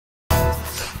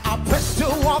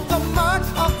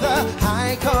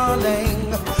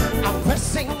darling. I'm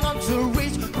pressing on to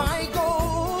reach my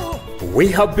goal. We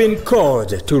have been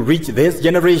called to reach this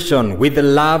generation with the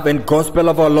love and gospel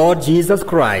of our Lord Jesus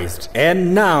Christ.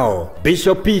 And now,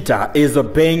 Bishop Peter is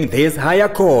obeying this higher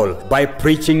call by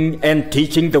preaching and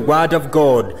teaching the Word of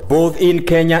God, both in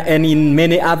Kenya and in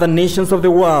many other nations of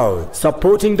the world,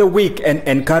 supporting the weak and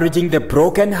encouraging the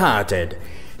broken-hearted.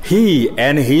 He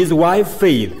and his wife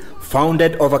Faith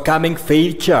founded Overcoming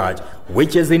Faith Church,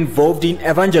 which is involved in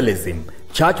evangelism,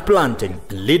 church planting,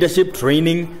 leadership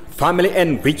training, family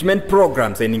enrichment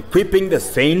programs, and equipping the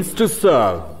saints to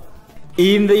serve.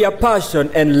 In their passion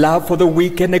and love for the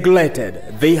weak and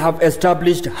neglected, they have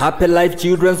established Happy Life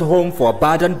Children's Home for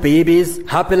abandoned babies,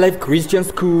 Happy Life Christian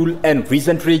School, and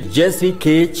recently Jesse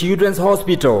K. Children's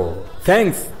Hospital.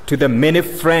 Thanks to the many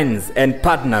friends and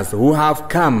partners who have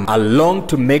come along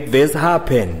to make this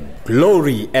happen.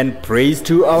 Glory and praise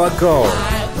to our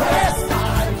God.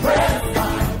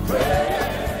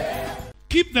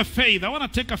 Keep the faith. I want to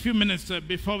take a few minutes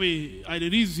before I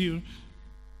release you.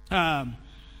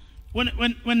 When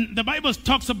the Bible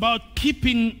talks about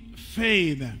keeping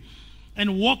faith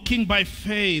and walking by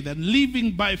faith and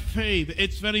living by faith,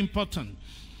 it's very important.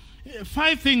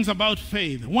 5 things about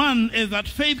faith. One is that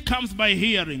faith comes by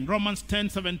hearing. Romans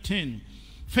 10:17.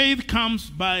 Faith comes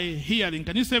by hearing.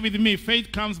 Can you say with me?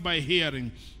 Faith comes by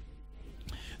hearing.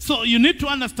 So you need to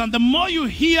understand, the more you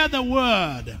hear the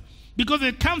word, because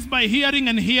it comes by hearing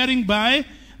and hearing by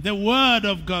the word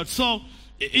of God. So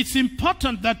it's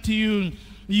important that you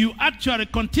actually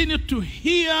continue to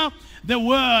hear the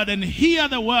word and hear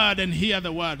the word and hear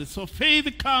the word. So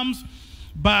faith comes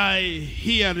by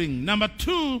hearing. Number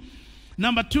two,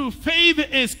 faith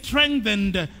is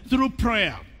strengthened through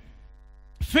prayer.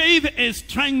 Faith is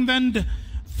strengthened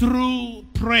through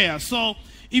prayer. So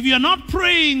if you're not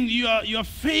praying, your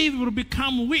faith will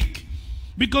become weak.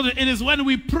 Because it is when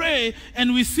we pray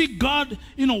and we see God,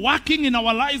 working in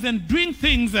our lives and doing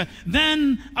things,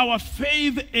 then our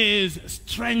faith is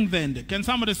strengthened. Can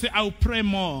somebody say, I'll pray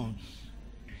more?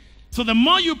 So the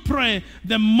more you pray,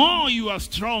 the more you are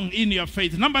strong in your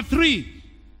faith. Number three,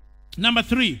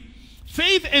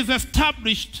 faith is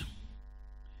established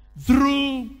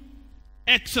through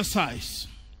exercise.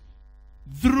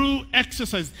 Through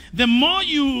exercise. The more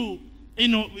you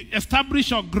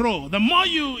establish or grow, the more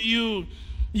you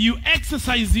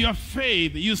exercise your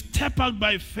faith, you step out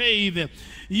by faith,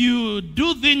 you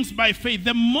do things by faith,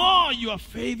 the more your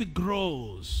faith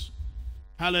grows.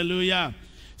 Hallelujah.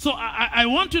 So I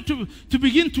want you to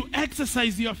begin to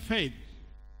exercise your faith.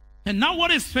 And now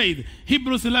what is faith?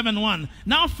 Hebrews 11:1.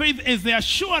 Now faith is the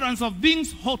assurance of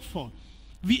things hoped for,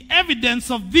 the evidence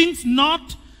of things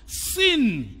not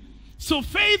seen. So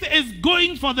faith is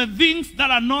going for the things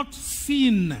that are not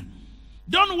seen.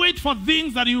 Don't wait for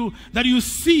things that you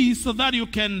see so that you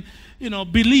can,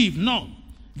 believe. No.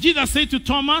 Jesus said to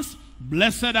Thomas,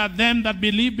 blessed are them that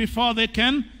believe before they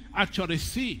can actually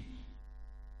see.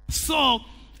 So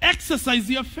exercise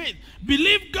your faith.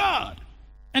 Believe God.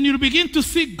 And you'll begin to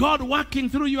see God working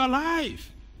through your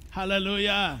life.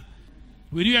 Hallelujah.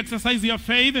 Will you exercise your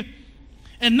faith?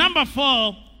 And number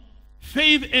 4,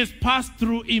 faith is passed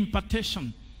through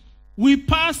impartation. We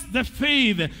pass the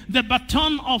faith, the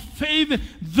baton of faith,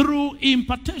 through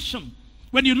impartation.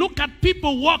 When you look at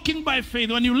people walking by faith,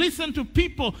 when you listen to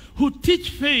people who teach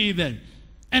faith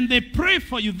and they pray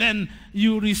for you, then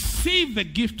you receive the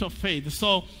gift of faith.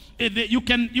 So you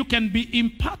can be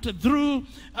imparted through,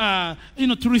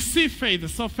 to receive faith.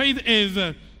 So faith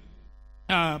is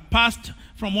passed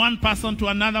from one person to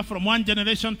another, from one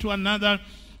generation to another,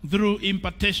 through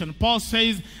impartation. Paul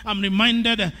says, I'm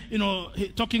reminded,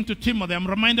 talking to Timothy, I'm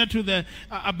reminded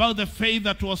about the faith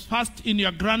that was first in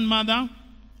your grandmother,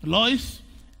 Lois,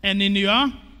 and in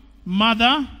your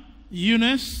mother,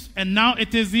 Eunice, and now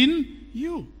it is in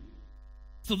you.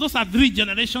 So those are 3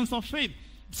 generations of faith.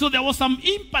 So there was some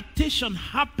impartation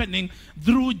happening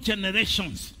through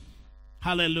generations.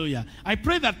 Hallelujah. I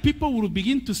pray that people will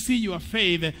begin to see your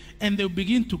faith and they'll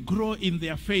begin to grow in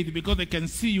their faith because they can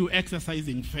see you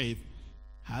exercising faith.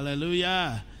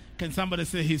 Hallelujah. Can somebody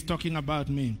say, he's talking about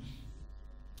me?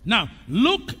 Now,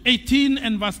 Luke 18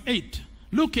 and verse 8.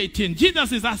 Luke 18.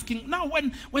 Jesus is asking, now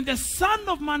when the Son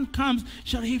of Man comes,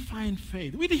 shall he find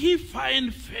faith? Will he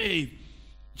find faith?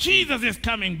 Jesus is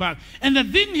coming back. And the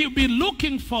thing he'll be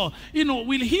looking for,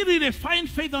 will he really find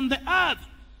faith on the earth?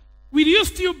 Will you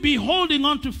still be holding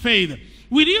on to faith?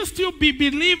 Will you still be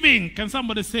believing? Can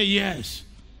somebody say yes?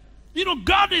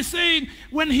 God is saying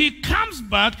when he comes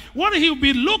back, what he'll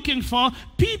be looking for,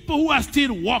 people who are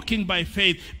still walking by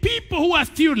faith, people who are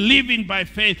still living by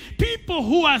faith, people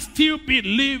who are still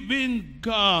believing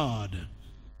God.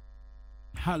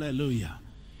 Hallelujah.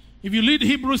 If you read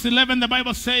Hebrews 11, the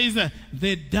Bible says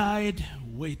they died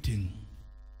waiting.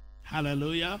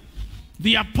 Hallelujah.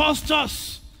 The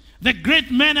apostles, the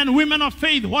great men and women of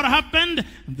faith, what happened?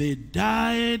 They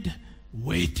died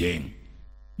waiting.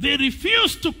 They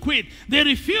refused to quit. They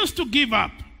refused to give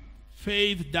up.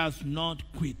 Faith does not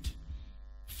quit.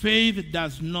 Faith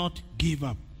does not give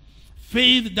up.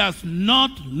 Faith does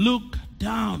not look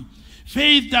down.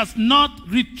 Faith does not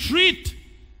retreat.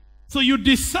 So you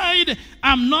decide,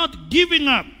 I'm not giving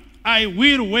up. I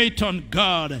will wait on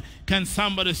God. Can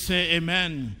somebody say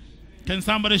amen? Can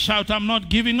somebody shout, I'm not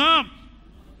giving up.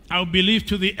 I'll believe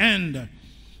to the end.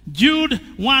 Jude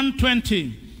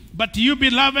 1:20. But you,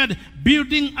 beloved,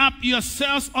 building up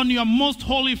yourselves on your most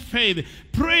holy faith,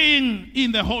 praying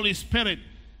in the Holy Spirit.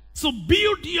 So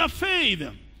build your faith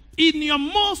in your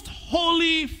most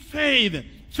holy faith.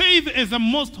 Faith is the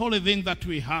most holy thing that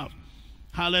we have.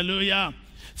 Hallelujah.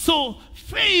 So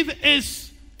faith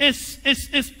is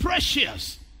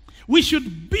precious. We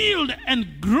should build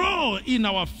and grow in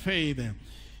our faith.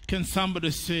 Can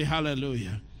somebody say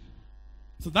hallelujah?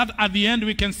 So that at the end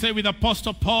we can say with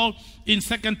Apostle Paul in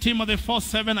 2 Timothy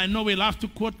 4:7. I know we'll have to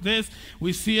quote this.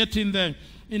 We see it in the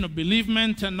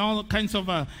bereavement and all kinds of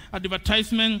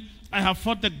advertisement. I have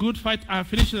fought the good fight. I have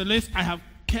finished the race. I have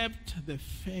kept the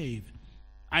faith.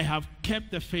 I have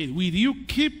kept the faith. Will you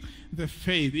keep the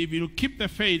faith? If you keep the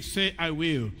faith, say, I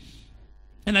will.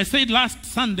 And I said last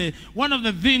Sunday, one of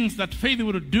the things that faith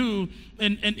will do,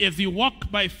 and as you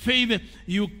walk by faith,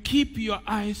 you keep your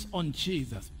eyes on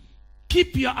Jesus.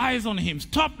 Keep your eyes on him.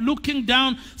 Stop looking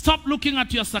down. Stop looking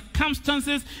at your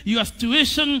circumstances, your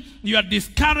situation, your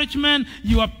discouragement,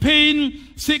 your pain,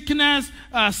 sickness,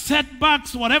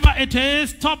 setbacks, whatever it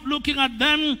is. Stop looking at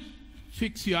them.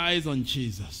 Fix your eyes on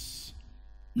Jesus.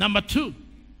 Number 2,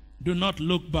 do not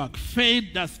look back.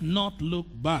 Faith does not look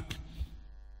back.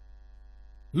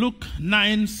 Luke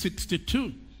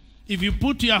 9:62. If you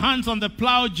put your hands on the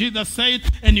plow, Jesus said,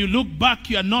 and you look back,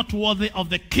 you are not worthy of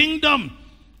the kingdom.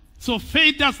 So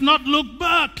faith does not look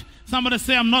back. Somebody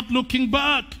say, I'm not looking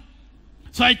back.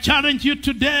 So I challenge you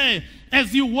today,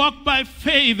 as you walk by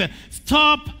faith,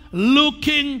 stop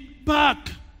looking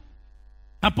back.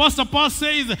 Apostle Paul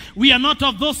says, we are not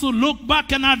of those who look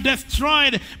back and are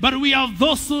destroyed, but we are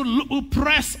those who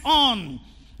press on,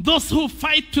 those who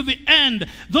fight to the end,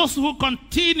 those who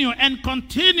continue and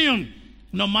continue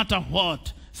no matter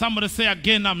what. Somebody say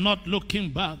again, I'm not looking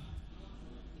back.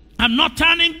 I'm not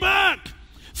turning back.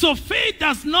 So faith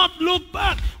does not look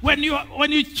back. When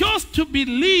you chose to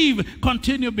believe,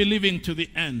 continue believing to the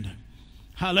end.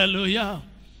 Hallelujah.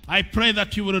 I pray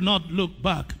that you will not look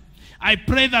back. I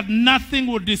pray that nothing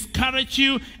will discourage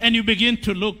you and you begin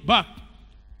to look back.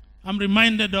 I'm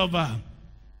reminded of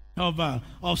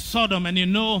Sodom, and you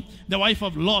know the wife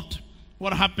of Lot.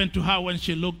 What happened to her when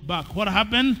she looked back? What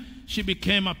happened? She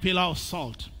became a pillar of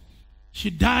salt. She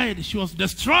died. She was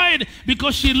destroyed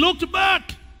because she looked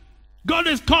back. God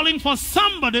is calling for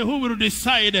somebody who will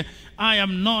decide, I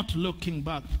am not looking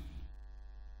back.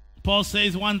 Paul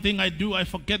says, one thing I do, I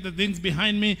forget the things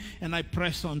behind me and I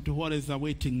press on to what is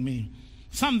awaiting me.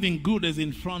 Something good is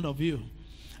in front of you.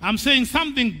 I'm saying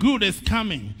something good is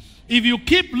coming. If you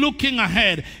keep looking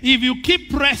ahead, if you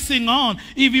keep pressing on,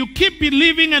 if you keep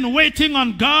believing and waiting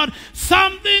on God,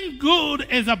 something good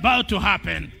is about to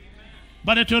happen.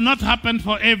 But it will not happen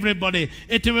for everybody.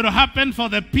 It will happen for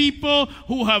the people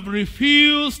who have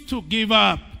refused to give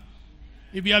up.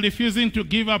 If you are refusing to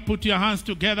give up, put your hands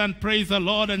together and praise the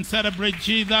Lord and celebrate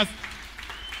Jesus.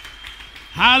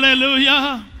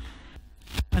 Hallelujah.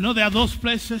 I know there are those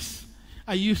places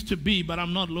I used to be, but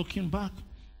I'm not looking back.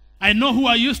 I know who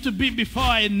I used to be before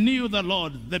I knew the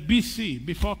Lord, the BC,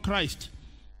 before Christ.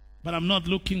 But I'm not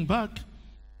looking back.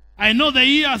 I know the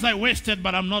years I wasted,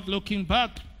 but I'm not looking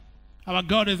back. Our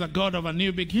God is a God of a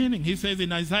new beginning. He says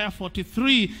in Isaiah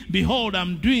 43, behold,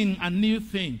 I'm doing a new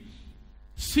thing.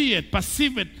 See it,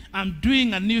 perceive it, I'm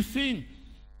doing a new thing.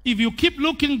 If you keep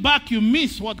looking back, you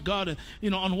miss what God,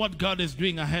 on what God is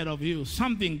doing ahead of you.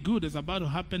 Something good is about to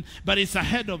happen, but it's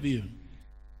ahead of you.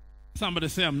 Somebody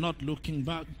say, I'm not looking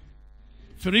back.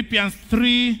 Philippians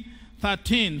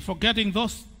 3:13, forgetting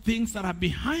those things that are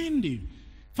behind you.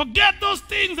 Forget those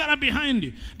things that are behind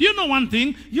you. Do you know one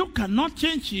thing? You cannot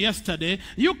change yesterday.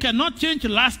 You cannot change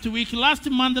last week, last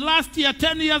month, last year,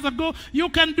 10 years ago. You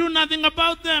can do nothing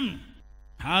about them.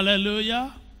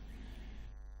 Hallelujah.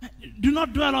 Do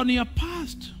not dwell on your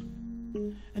past.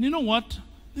 And you know what?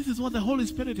 This is what the Holy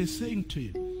Spirit is saying to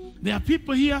you. There are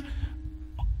people here,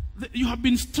 you have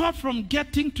been stopped from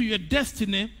getting to your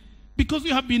destiny because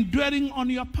you have been dwelling on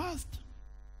your past.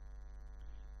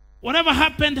 Whatever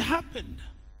happened, happened.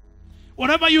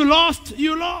 Whatever you lost,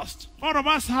 you lost. All of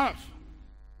us have.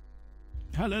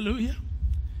 Hallelujah.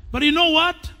 But you know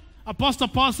what? Apostle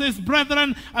Paul says,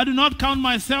 brethren, I do not count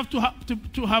myself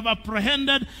to have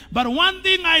apprehended, but one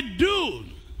thing I do,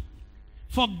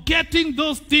 forgetting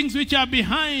those things which are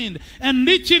behind and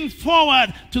reaching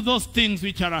forward to those things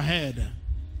which are ahead.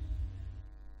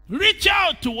 Reach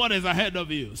out to what is ahead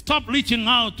of you. Stop reaching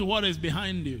out to what is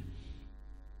behind you.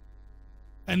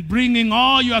 And bringing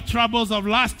all your troubles of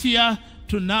last year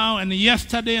to now and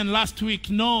yesterday and last week.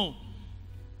 No.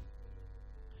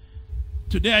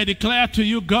 Today I declare to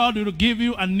you, God will give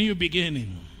you a new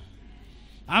beginning.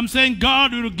 I'm saying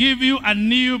God will give you a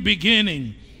new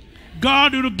beginning.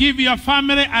 God will give your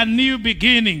family a new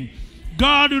beginning.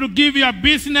 God will give your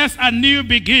business a new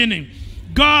beginning.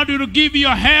 God will give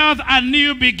your health a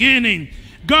new beginning.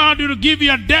 God will give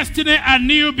your destiny a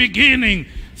new beginning.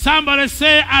 Somebody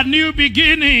say a new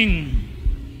beginning.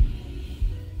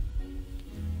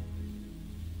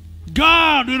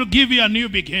 God will give you a new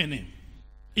beginning.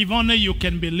 If only you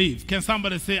can believe. Can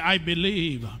somebody say, I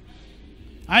believe?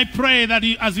 I pray that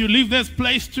as you leave this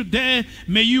place today,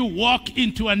 may you walk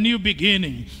into a new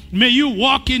beginning. May you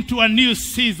walk into a new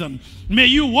season. May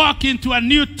you walk into a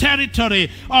new territory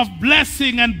of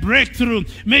blessing and breakthrough.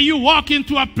 May you walk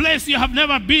into a place you have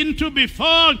never been to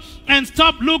before and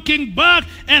stop looking back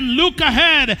and look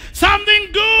ahead.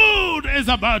 Something good is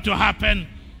about to happen.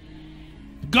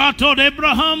 God told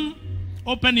Abraham,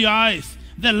 open your eyes.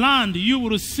 The land you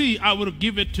will see, I will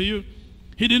give it to you.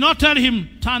 He did not tell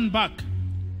him, turn back.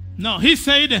 No, he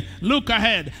said, look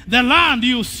ahead. The land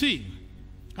you see.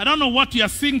 I don't know what you are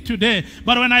seeing today,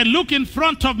 but when I look in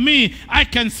front of me, I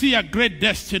can see a great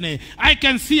destiny. I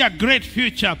can see a great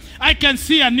future. I can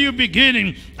see a new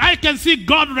beginning. I can see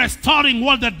God restoring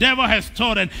what the devil has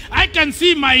stolen. I can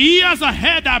see my years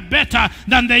ahead are better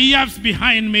than the years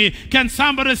behind me. Can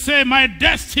somebody say, my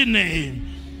destiny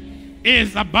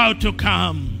is about to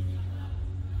come?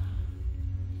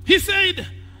 He said,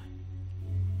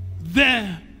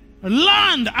 the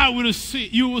land I will see,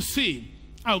 you will see,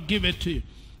 I'll give it to you.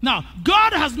 Now,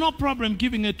 God has no problem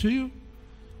giving it to you,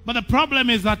 but the problem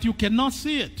is that you cannot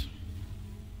see it.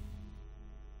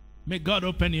 May God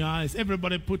open your eyes.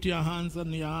 Everybody put your hands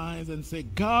on your eyes and say,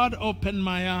 God, open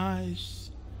my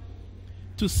eyes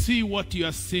to see what you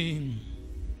are seeing.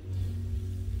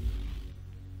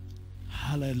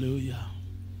 Hallelujah.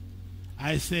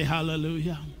 I say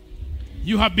hallelujah.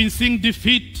 You have been seeing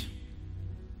defeat.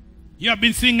 You have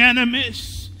been seeing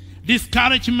enemies,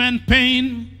 discouragement,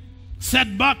 pain,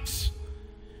 setbacks.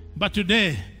 But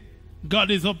today, God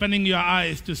is opening your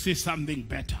eyes to see something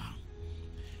better.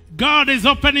 God is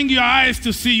opening your eyes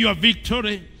to see your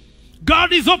victory.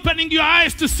 God is opening your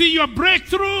eyes to see your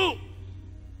breakthrough.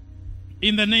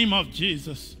 In the name of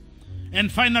Jesus.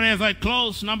 And finally, as I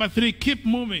close, number 3, keep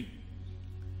moving.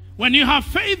 When you have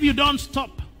faith, you don't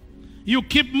stop. You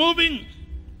keep moving.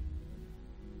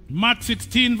 Mark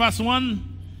 16 verse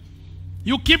 1.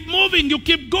 You keep moving, you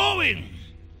keep going,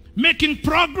 making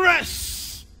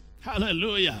progress.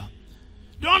 Hallelujah.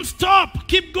 Don't stop,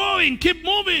 keep going, keep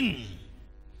moving.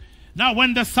 Now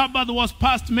when the Sabbath was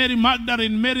past, Mary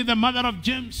Magdalene, Mary the mother of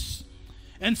James,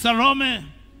 and Salome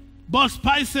bought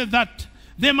spices that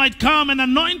they might come and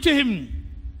anoint him.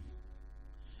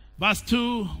 Verse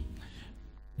 2.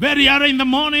 Very early in the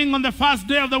morning on the first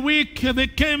day of the week, they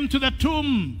came to the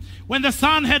tomb when the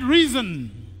sun had risen.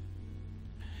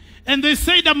 And they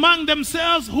said among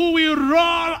themselves, who will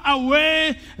roll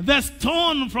away the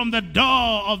stone from the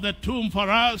door of the tomb for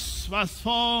us? Verse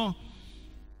 4.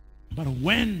 But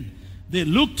when they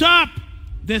looked up,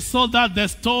 they saw that the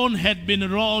stone had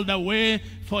been rolled away,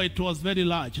 for it was very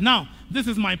large. Now, this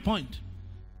is my point.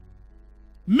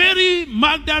 Mary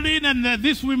Magdalene and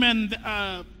these women,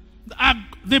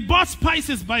 they bought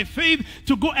spices by faith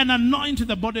to go and anoint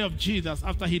the body of Jesus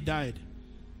after he died.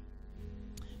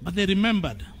 But they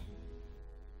remembered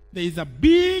there is a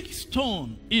big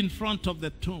stone in front of the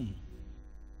tomb.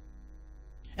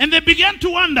 And they began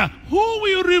to wonder, who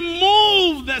will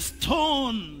remove the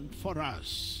stone for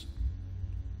us?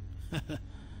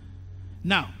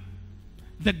 Now,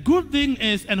 the good thing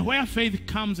is, and where faith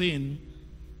comes in,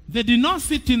 they did not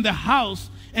sit in the house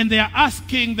and they are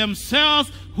asking themselves,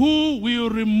 who will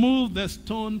remove the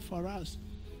stone for us?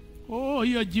 Oh,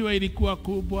 hiyo jiwe ilikuwa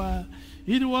kubwa.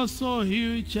 It was so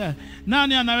huge.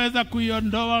 Nani anaweza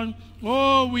kuiondoa?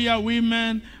 Oh, we are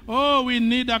women. Oh, we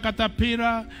need a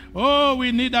caterpillar. Oh,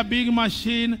 we need a big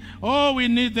machine. Oh, we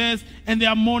need this. And they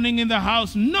are mourning in the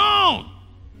house. No!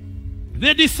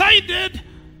 They decided,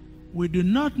 we do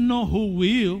not know who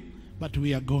will, but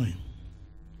we are going.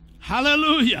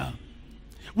 Hallelujah.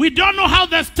 We don't know how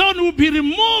the stone will be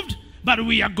removed, but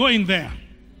we are going there.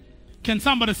 Can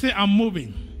somebody say, I'm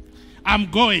moving,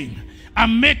 I'm going,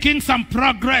 I'm making some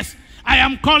progress. I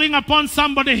am calling upon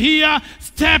somebody here,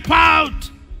 step out.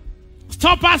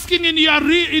 Stop asking in your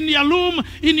room,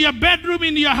 in your bedroom,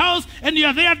 in your house, and you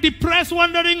are there depressed,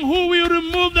 wondering who will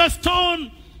remove the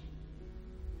stone.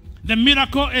 The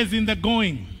miracle is in the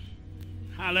going.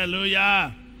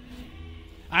 Hallelujah.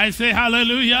 I say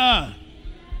hallelujah.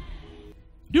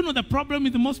 Do you know the problem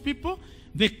with most people?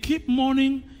 They keep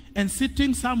mourning and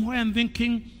sitting somewhere and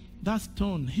thinking, that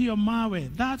stone, here Mawe,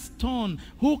 that stone,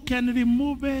 who can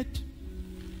remove it?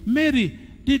 Mary,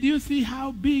 did you see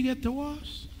how big it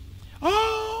was?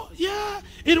 Oh, yeah,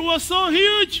 it was so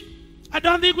huge. I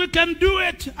don't think we can do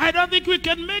it. I don't think we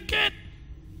can make it.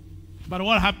 But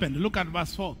what happened? Look at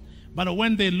verse 4. But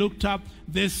when they looked up,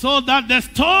 they saw that the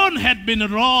stone had been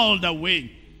rolled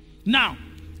away. Now,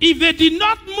 if they did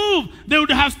not move, they would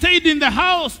have stayed in the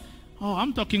house. Oh,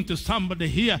 I'm talking to somebody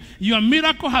here. Your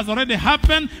miracle has already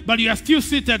happened, but you are still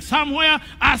seated somewhere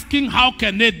asking, how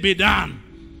can it be done?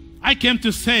 I came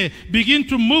to say, begin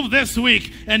to move this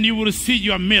week and you will see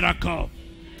your miracle.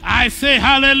 I say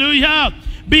hallelujah.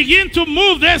 Begin to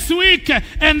move this week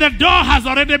and the door has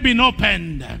already been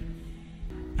opened.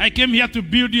 I came here to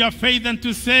build your faith and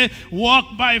to say,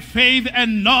 walk by faith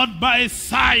and not by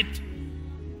sight.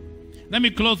 Let me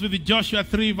close with Joshua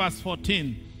 3 verse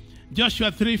 14.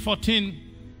 Joshua 3:14.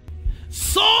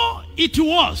 So it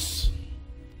was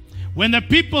when the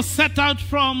people set out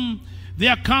from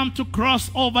their camp to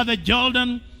cross over the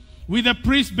Jordan, with the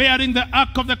priest bearing the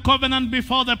ark of the covenant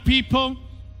before the people.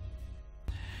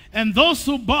 And those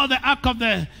who bore the ark of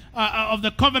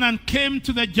the covenant came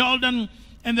to the Jordan,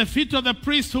 and the feet of the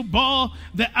priest who bore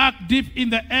the ark dipped in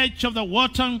the edge of the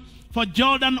water, for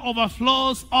Jordan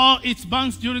overflows all its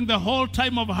banks during the whole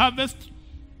time of harvest.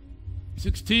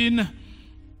 16.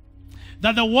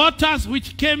 That the waters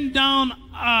which came down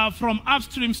from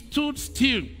upstream stood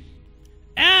still,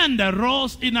 and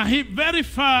rose in a heap very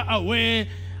far away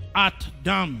at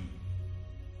Dan.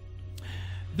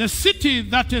 The city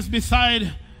that is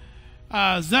beside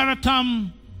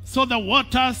Zeratam saw the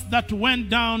waters that went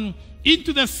down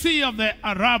into the sea of the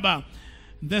Araba.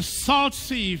 The salt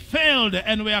sea failed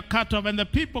and were cut off, and the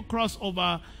people crossed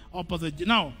over opposite.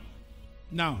 Now,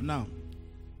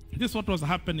 this is what was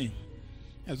happening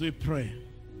as we pray.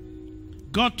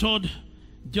 God told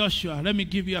Joshua, let me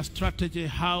give you a strategy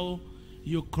how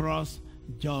you cross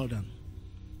Jordan.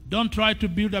 Don't try to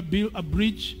build a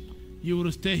bridge. You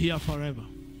will stay here forever.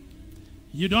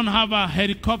 You don't have a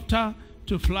helicopter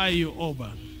to fly you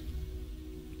over.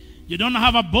 You don't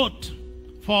have a boat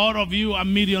for all of you,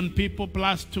 1 million people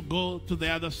plus, to go to the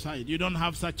other side. You don't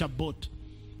have such a boat.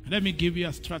 Let me give you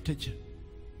a strategy.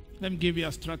 Let me give you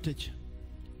a strategy.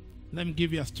 Let me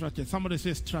give you a strategy. Somebody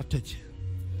say strategy.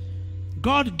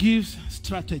 God gives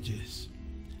strategies.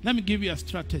 Let me give you a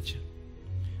strategy.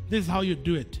 This is how you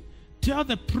do it. Tell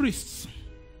the priests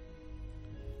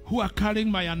who are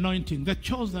carrying my anointing, the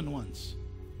chosen ones,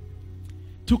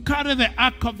 to carry the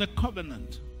ark of the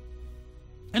covenant.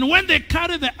 And when they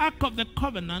carry the ark of the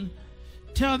covenant,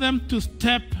 tell them to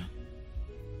step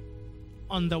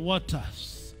on the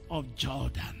waters of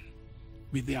Jordan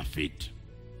with their feet.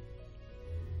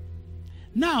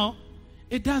 Now,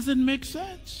 it doesn't make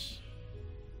sense.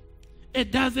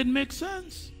 It doesn't make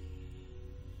sense.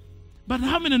 But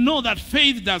how many know that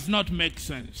faith does not make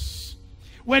sense?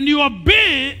 When you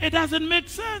obey, it doesn't make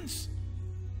sense.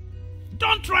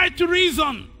 Don't try to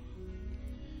reason.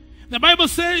 The Bible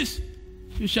says,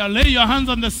 you shall lay your hands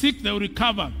on the sick, they will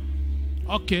recover.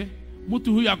 Okay,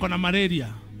 mtu huyu akona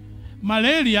malaria.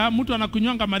 Malaria, mtu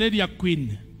anakunywanga malaria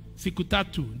queen. Siku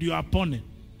 3 ndio apone.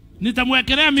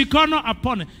 Nitamwekelea mikono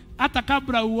apone. Hata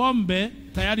kabla uombe,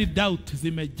 tayari doubt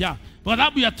zimejaa.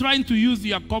 But you are trying to use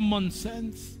your common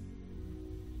sense.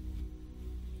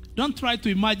 Don't try to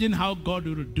imagine how God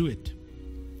will do it.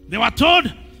 They were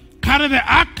told, carry the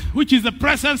ark, which is the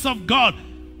presence of God.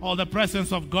 Oh, the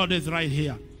presence of God is right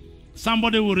here.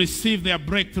 Somebody will receive their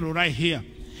breakthrough right here.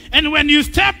 And when you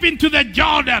step into the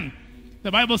Jordan, the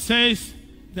Bible says,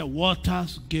 the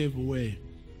waters gave way.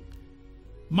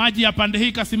 Maji ya pande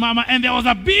hii kasimama, and there was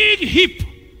a big heap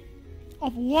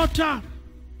of water.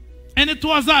 And it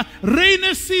was a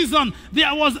rainy season.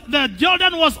 The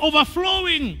Jordan was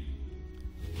overflowing.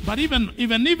 But even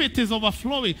if it is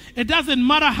overflowing, it doesn't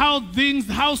matter how things,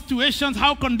 how situations,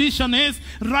 how condition is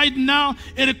right now.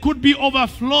 It could be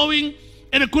overflowing.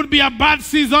 It could be a bad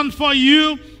season for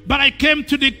you. But I came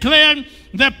to declare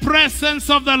the presence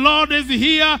of the Lord is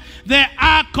here. The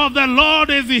ark of the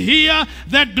Lord is here.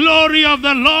 The glory of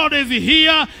the Lord is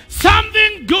here.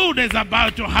 Something good is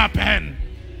about to happen.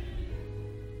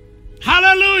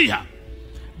 Hallelujah.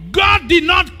 God did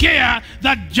not care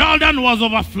that Jordan was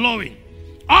overflowing.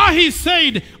 All he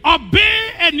said,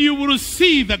 obey and you will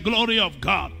see the glory of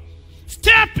God.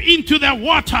 Step into the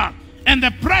water and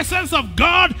the presence of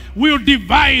God will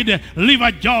divide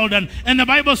River Jordan. And the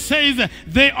Bible says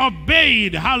they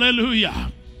obeyed.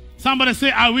 Hallelujah. Somebody say,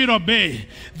 I will obey.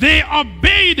 They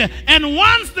obeyed, and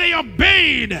once they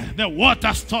obeyed, the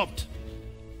water stopped.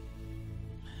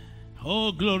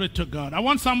 Oh, glory to God. I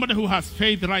want somebody who has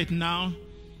faith right now,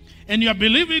 and you're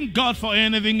believing God for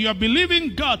anything. You're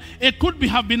believing God. It could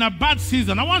have been a bad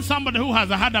season. I want somebody who has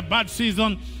had a bad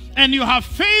season, and you have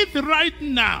faith right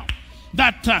now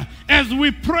that as we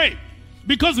pray,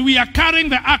 because we are carrying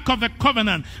the Ark of the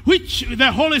Covenant, which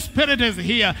the Holy Spirit is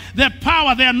here, the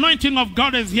power, the anointing of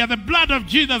God is here, the blood of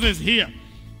Jesus is here,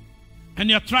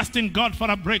 and you're trusting God for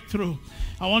a breakthrough.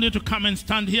 I want you to come and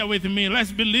stand here with me.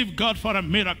 Let's believe God for a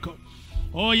miracle.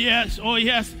 Oh yes, oh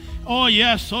yes, oh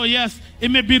yes, oh yes. It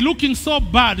may be looking so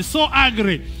bad, so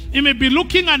ugly. It may be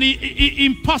looking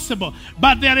impossible,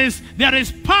 but there is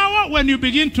power when you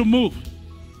begin to move.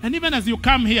 And even as you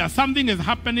come here, something is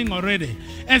happening already.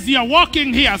 As you are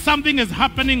walking here, something is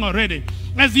happening already.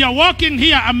 As you are walking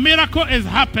here, a miracle is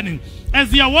happening.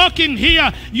 As you are walking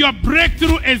here, your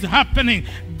breakthrough is happening.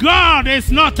 God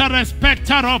is not a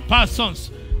respecter of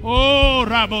persons. Oh,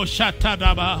 Rabo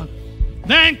Shatadaba.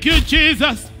 Thank you,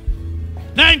 Jesus.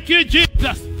 Thank you,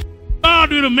 Jesus. God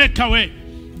will make a way.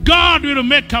 God will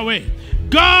make a way.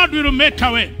 God will make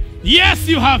a way. Yes,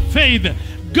 you have faith.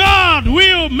 God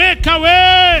will make a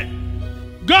way.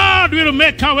 God will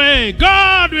make a way.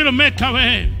 God will make a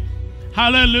way.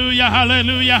 Hallelujah,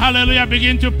 hallelujah, hallelujah.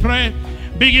 Begin to pray.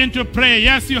 Begin to pray.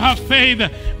 Yes, you have faith.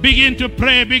 Begin to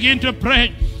pray. Begin to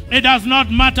pray. It does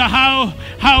not matter how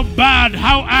bad,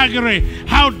 how ugly,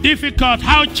 how difficult,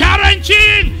 how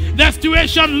challenging the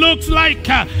situation looks like.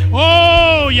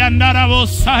 Oh, Yandara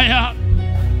Messiah.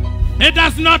 It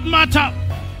does not matter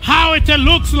how it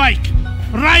looks like.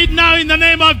 Right now, in the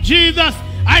name of Jesus,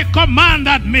 I command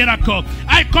that miracle.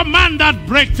 I command that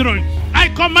breakthrough. I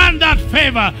command that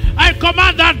favor. I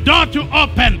command that door to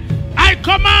open. I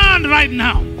command right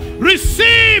now,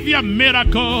 receive your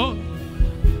miracle.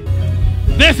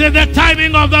 This is the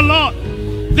timing of the Lord.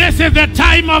 This is the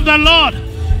time of the Lord.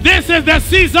 This is the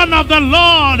season of the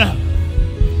Lord.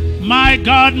 My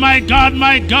God, my God,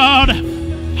 my God.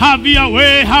 Have your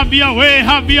way, have your way,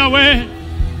 have your way.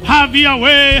 Have your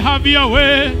way, have your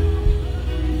way.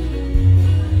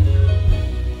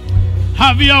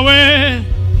 Have your way.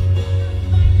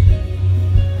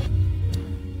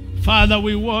 Father,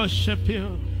 we worship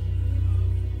you.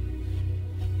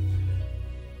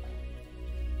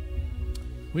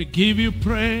 We give you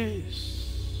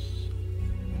praise.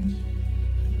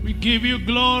 We give you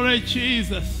glory,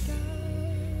 Jesus.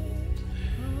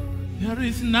 There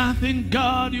is nothing,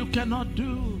 God, you cannot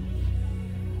do.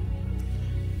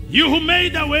 You who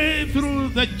made a way through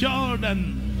the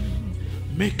Jordan,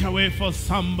 make a way for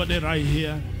somebody right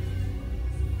here.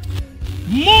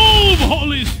 Move,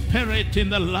 Holy Spirit, in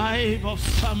the life of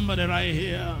somebody right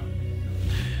here.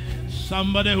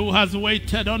 Somebody who has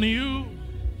waited on you.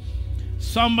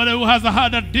 Somebody who has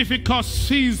had a difficult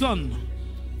season.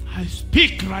 I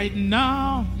speak right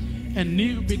now a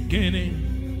new beginning.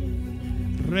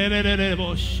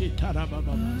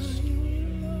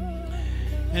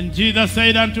 And Jesus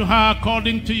said unto her,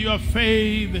 according to your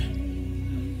faith,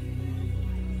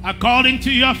 according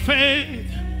to your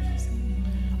faith,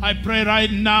 I pray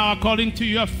right now, according to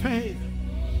your faith,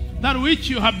 that which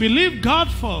you have believed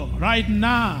God for, right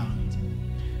now,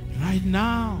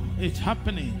 it's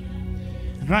happening.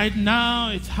 Right now,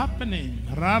 it's happening.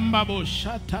 Right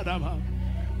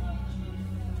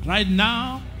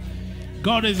now,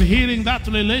 God is healing that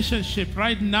relationship.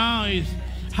 Right now, it's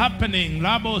happening.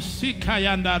 That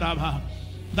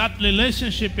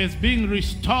relationship is being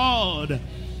restored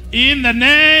in the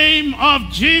name of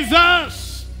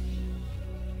Jesus.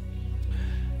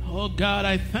 Oh God,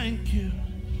 I thank you.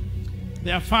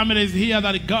 There are families here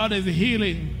that God is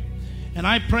healing. And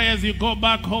I pray as you go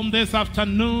back home this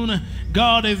afternoon,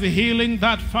 God is healing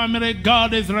that family.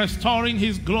 God is restoring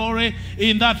his glory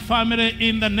in that family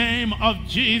in the name of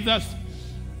Jesus.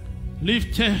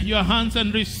 Lift your hands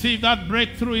and receive that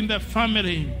breakthrough in the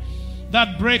family.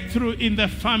 That breakthrough in the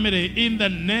family in the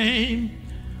name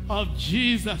of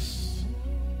Jesus.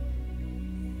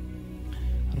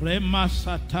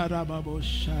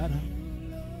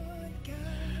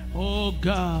 Oh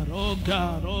God, oh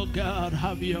God, oh God,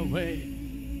 have your way.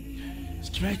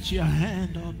 Stretch your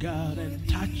hand, oh God, and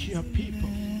touch your people.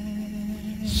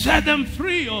 Set them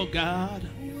free, oh God.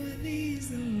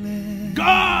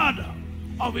 God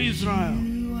of Israel,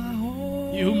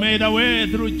 You who made a way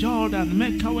through Jordan,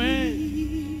 make a way.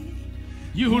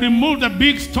 You who removed the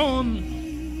big stone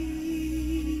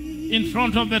in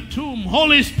front of the tomb,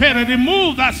 Holy Spirit,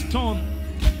 remove that stone.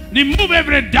 Remove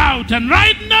every doubt. And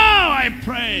right now I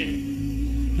pray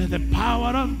that the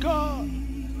power of God.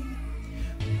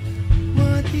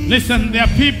 Listen, there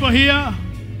are people here.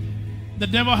 The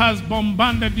devil has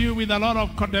bombarded you with a lot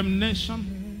of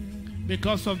condemnation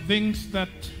because of things that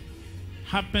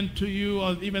happened to you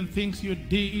or even things you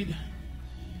did.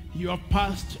 Your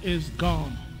past is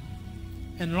gone.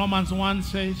 And Romans 1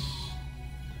 says,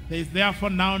 there is therefore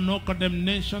now no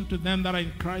condemnation to them that are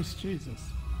in Christ Jesus.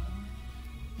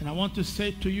 And I want to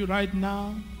say to you right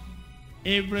now,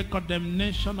 every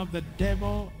condemnation of the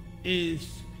devil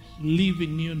is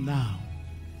leaving you now.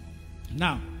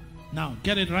 Now,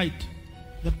 get it right.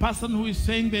 The person who is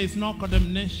saying there is no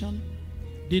condemnation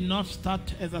did not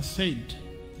start as a saint.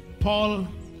 Paul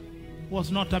was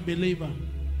not a believer.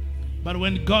 But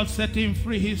when God set him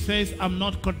free, he says, I'm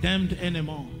not condemned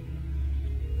anymore.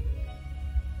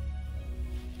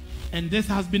 And this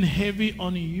has been heavy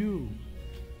on you.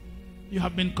 You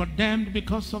have been condemned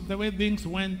because of the way things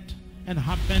went and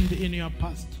happened in your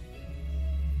past.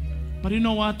 But you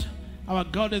know what? Our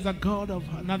God is a God of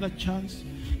another chance.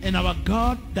 And our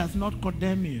God does not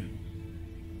condemn you.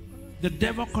 The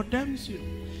devil condemns you.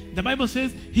 The Bible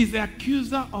says he's the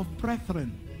accuser of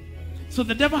brethren. So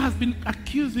the devil has been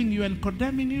accusing you and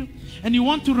condemning you. And you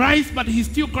want to rise, but he's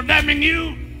still condemning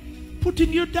you.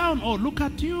 Putting you down. Oh, look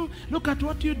at you. Look at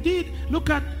what you did. Look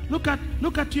at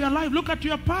your life. Look at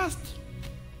your past.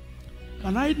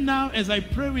 But right now, as I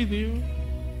pray with you,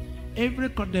 every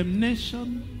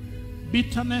condemnation,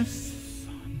 bitterness,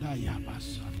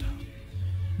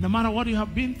 no matter what you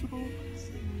have been through,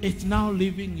 it's now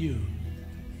leaving you.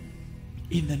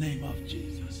 In the name of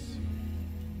Jesus.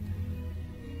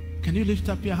 Can you lift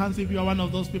up your hands if you are one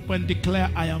of those people and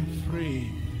declare, I am free?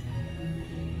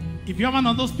 If you are one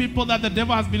of those people that the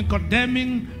devil has been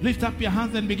condemning, lift up your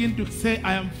hands and begin to say,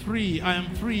 I am free, I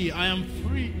am free, I am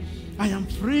free. I am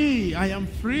free, I am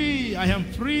free, I am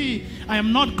free. I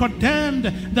am not condemned.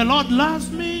 The Lord loves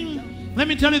me. Let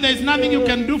me tell you, there is nothing you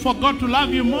can do for God to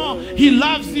love you more. He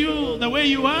loves you the way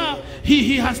you are.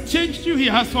 He has changed you. He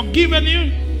has forgiven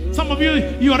you. Some of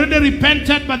you already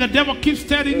repented, but the devil keeps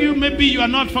telling you maybe you are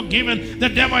not forgiven. The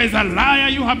devil is a liar.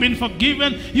 You have been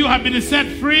forgiven. You have been set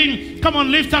free. Come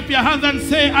on, lift up your hands and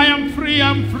say, I am free,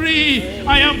 I am free,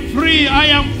 I am free, I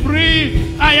am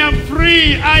free, I am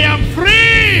free, I am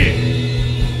free.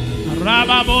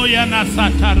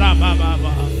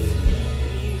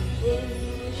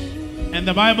 And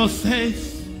the Bible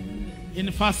says in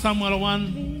 1 Samuel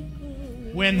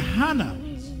 1, when Hannah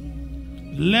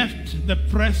left the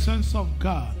presence of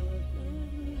God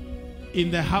in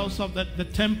the house of the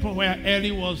temple where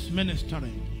Eli was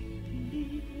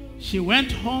ministering, she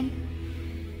went home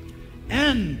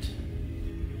and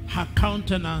her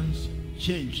countenance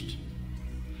changed.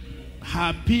 Her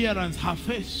appearance, her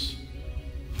face,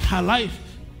 her life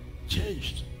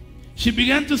changed. She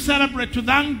began to celebrate, to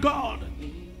thank God.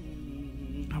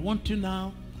 I want you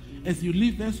now, as you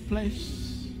leave this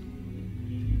place,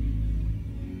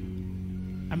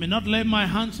 I may not lay my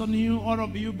hands on you, all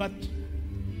of you, but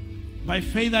by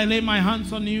faith I lay my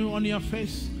hands on you, on your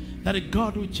face, that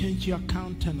God will change your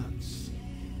countenance.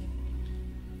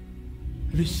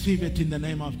 Receive it in the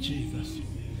name of Jesus.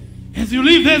 As you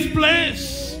leave this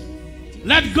place,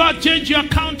 let God change your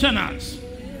countenance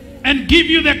and give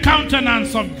you the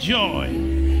countenance of joy.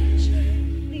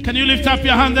 Can you lift up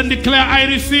your hand and declare, I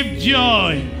receive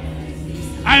joy.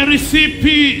 I receive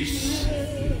peace.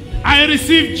 I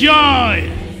receive joy.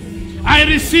 I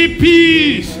receive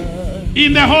peace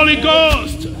in the Holy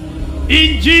Ghost.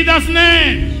 In Jesus'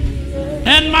 name.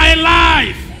 And my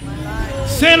life.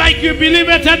 Say like you believe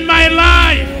it, and my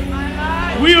life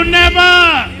will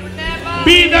never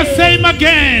be the same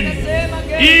again.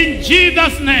 In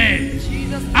Jesus' name.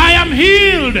 I am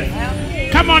healed.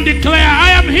 Come on, declare,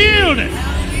 I am healed.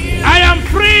 I am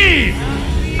free.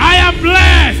 I am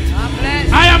blessed.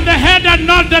 I am the head and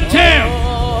not the tail.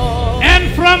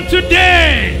 And from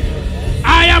today,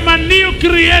 I am a new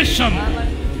creation.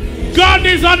 God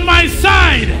is on my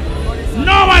side.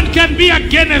 No one can be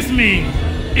against me.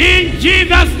 In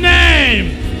Jesus'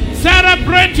 name,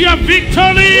 celebrate your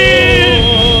victory.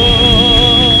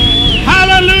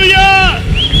 Hallelujah.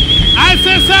 I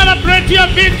say celebrate your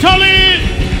victory.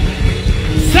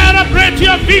 Celebrate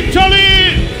your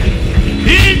victory.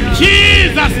 In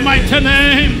Jesus' mighty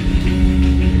name.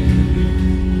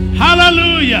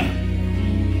 Hallelujah.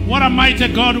 What a mighty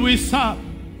God we serve.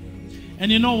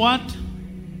 And you know what?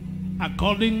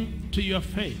 According to your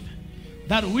faith,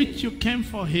 that which you came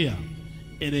for here,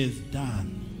 it is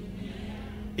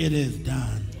done. It is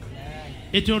done.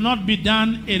 It will not be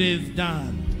done, it is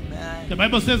done. The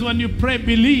Bible says when you pray,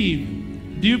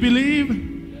 believe. Do you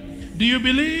believe? Do you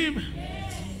believe?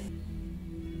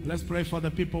 Let's pray for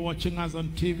the people watching us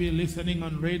on TV, listening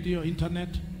on radio,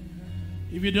 internet.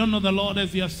 If you don't know the Lord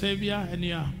as your Savior and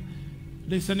you're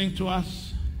listening to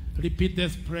us, repeat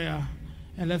this prayer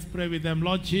and let's pray with them.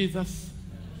 Lord Jesus,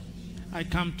 I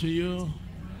come to you.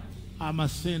 I'm a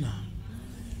sinner.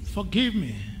 Forgive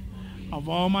me of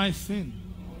all my sin.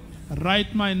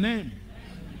 Write my name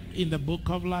in the book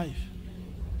of life.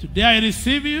 Today I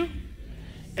receive you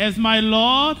as my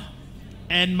Lord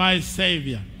and my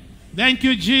Savior. Thank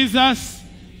you, Jesus,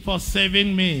 for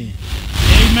saving me.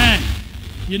 Amen.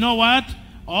 You know what?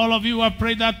 All of you who have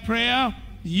prayed that prayer,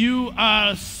 you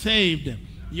are saved.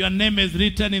 Your name is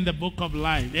written in the book of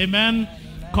life. Amen.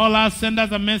 Call us, send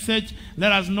us a message.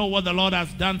 Let us know what the Lord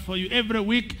has done for you. Every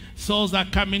week, souls are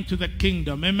coming to the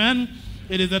kingdom. Amen.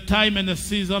 It is a time and a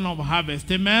season of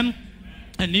harvest. Amen.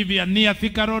 And if you are near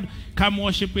Thika Road, come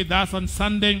worship with us on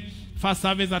Sunday. First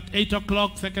service at 8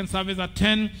 o'clock, second service at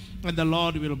 10, and the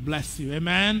Lord will bless you.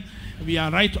 Amen. We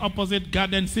are right opposite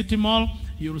Garden City Mall.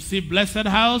 You will see Blessed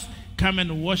House. Come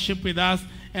and worship with us,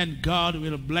 and God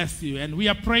will bless you. And we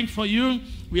are praying for you.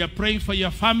 We are praying for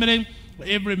your family.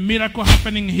 Every miracle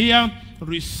happening here,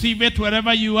 receive it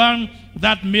wherever you are.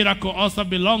 That miracle also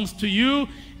belongs to you.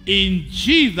 In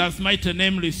Jesus' mighty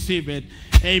name, receive it.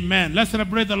 Amen. Let's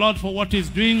celebrate the Lord for what he's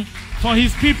doing for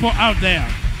his people out there.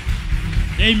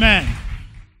 Amen.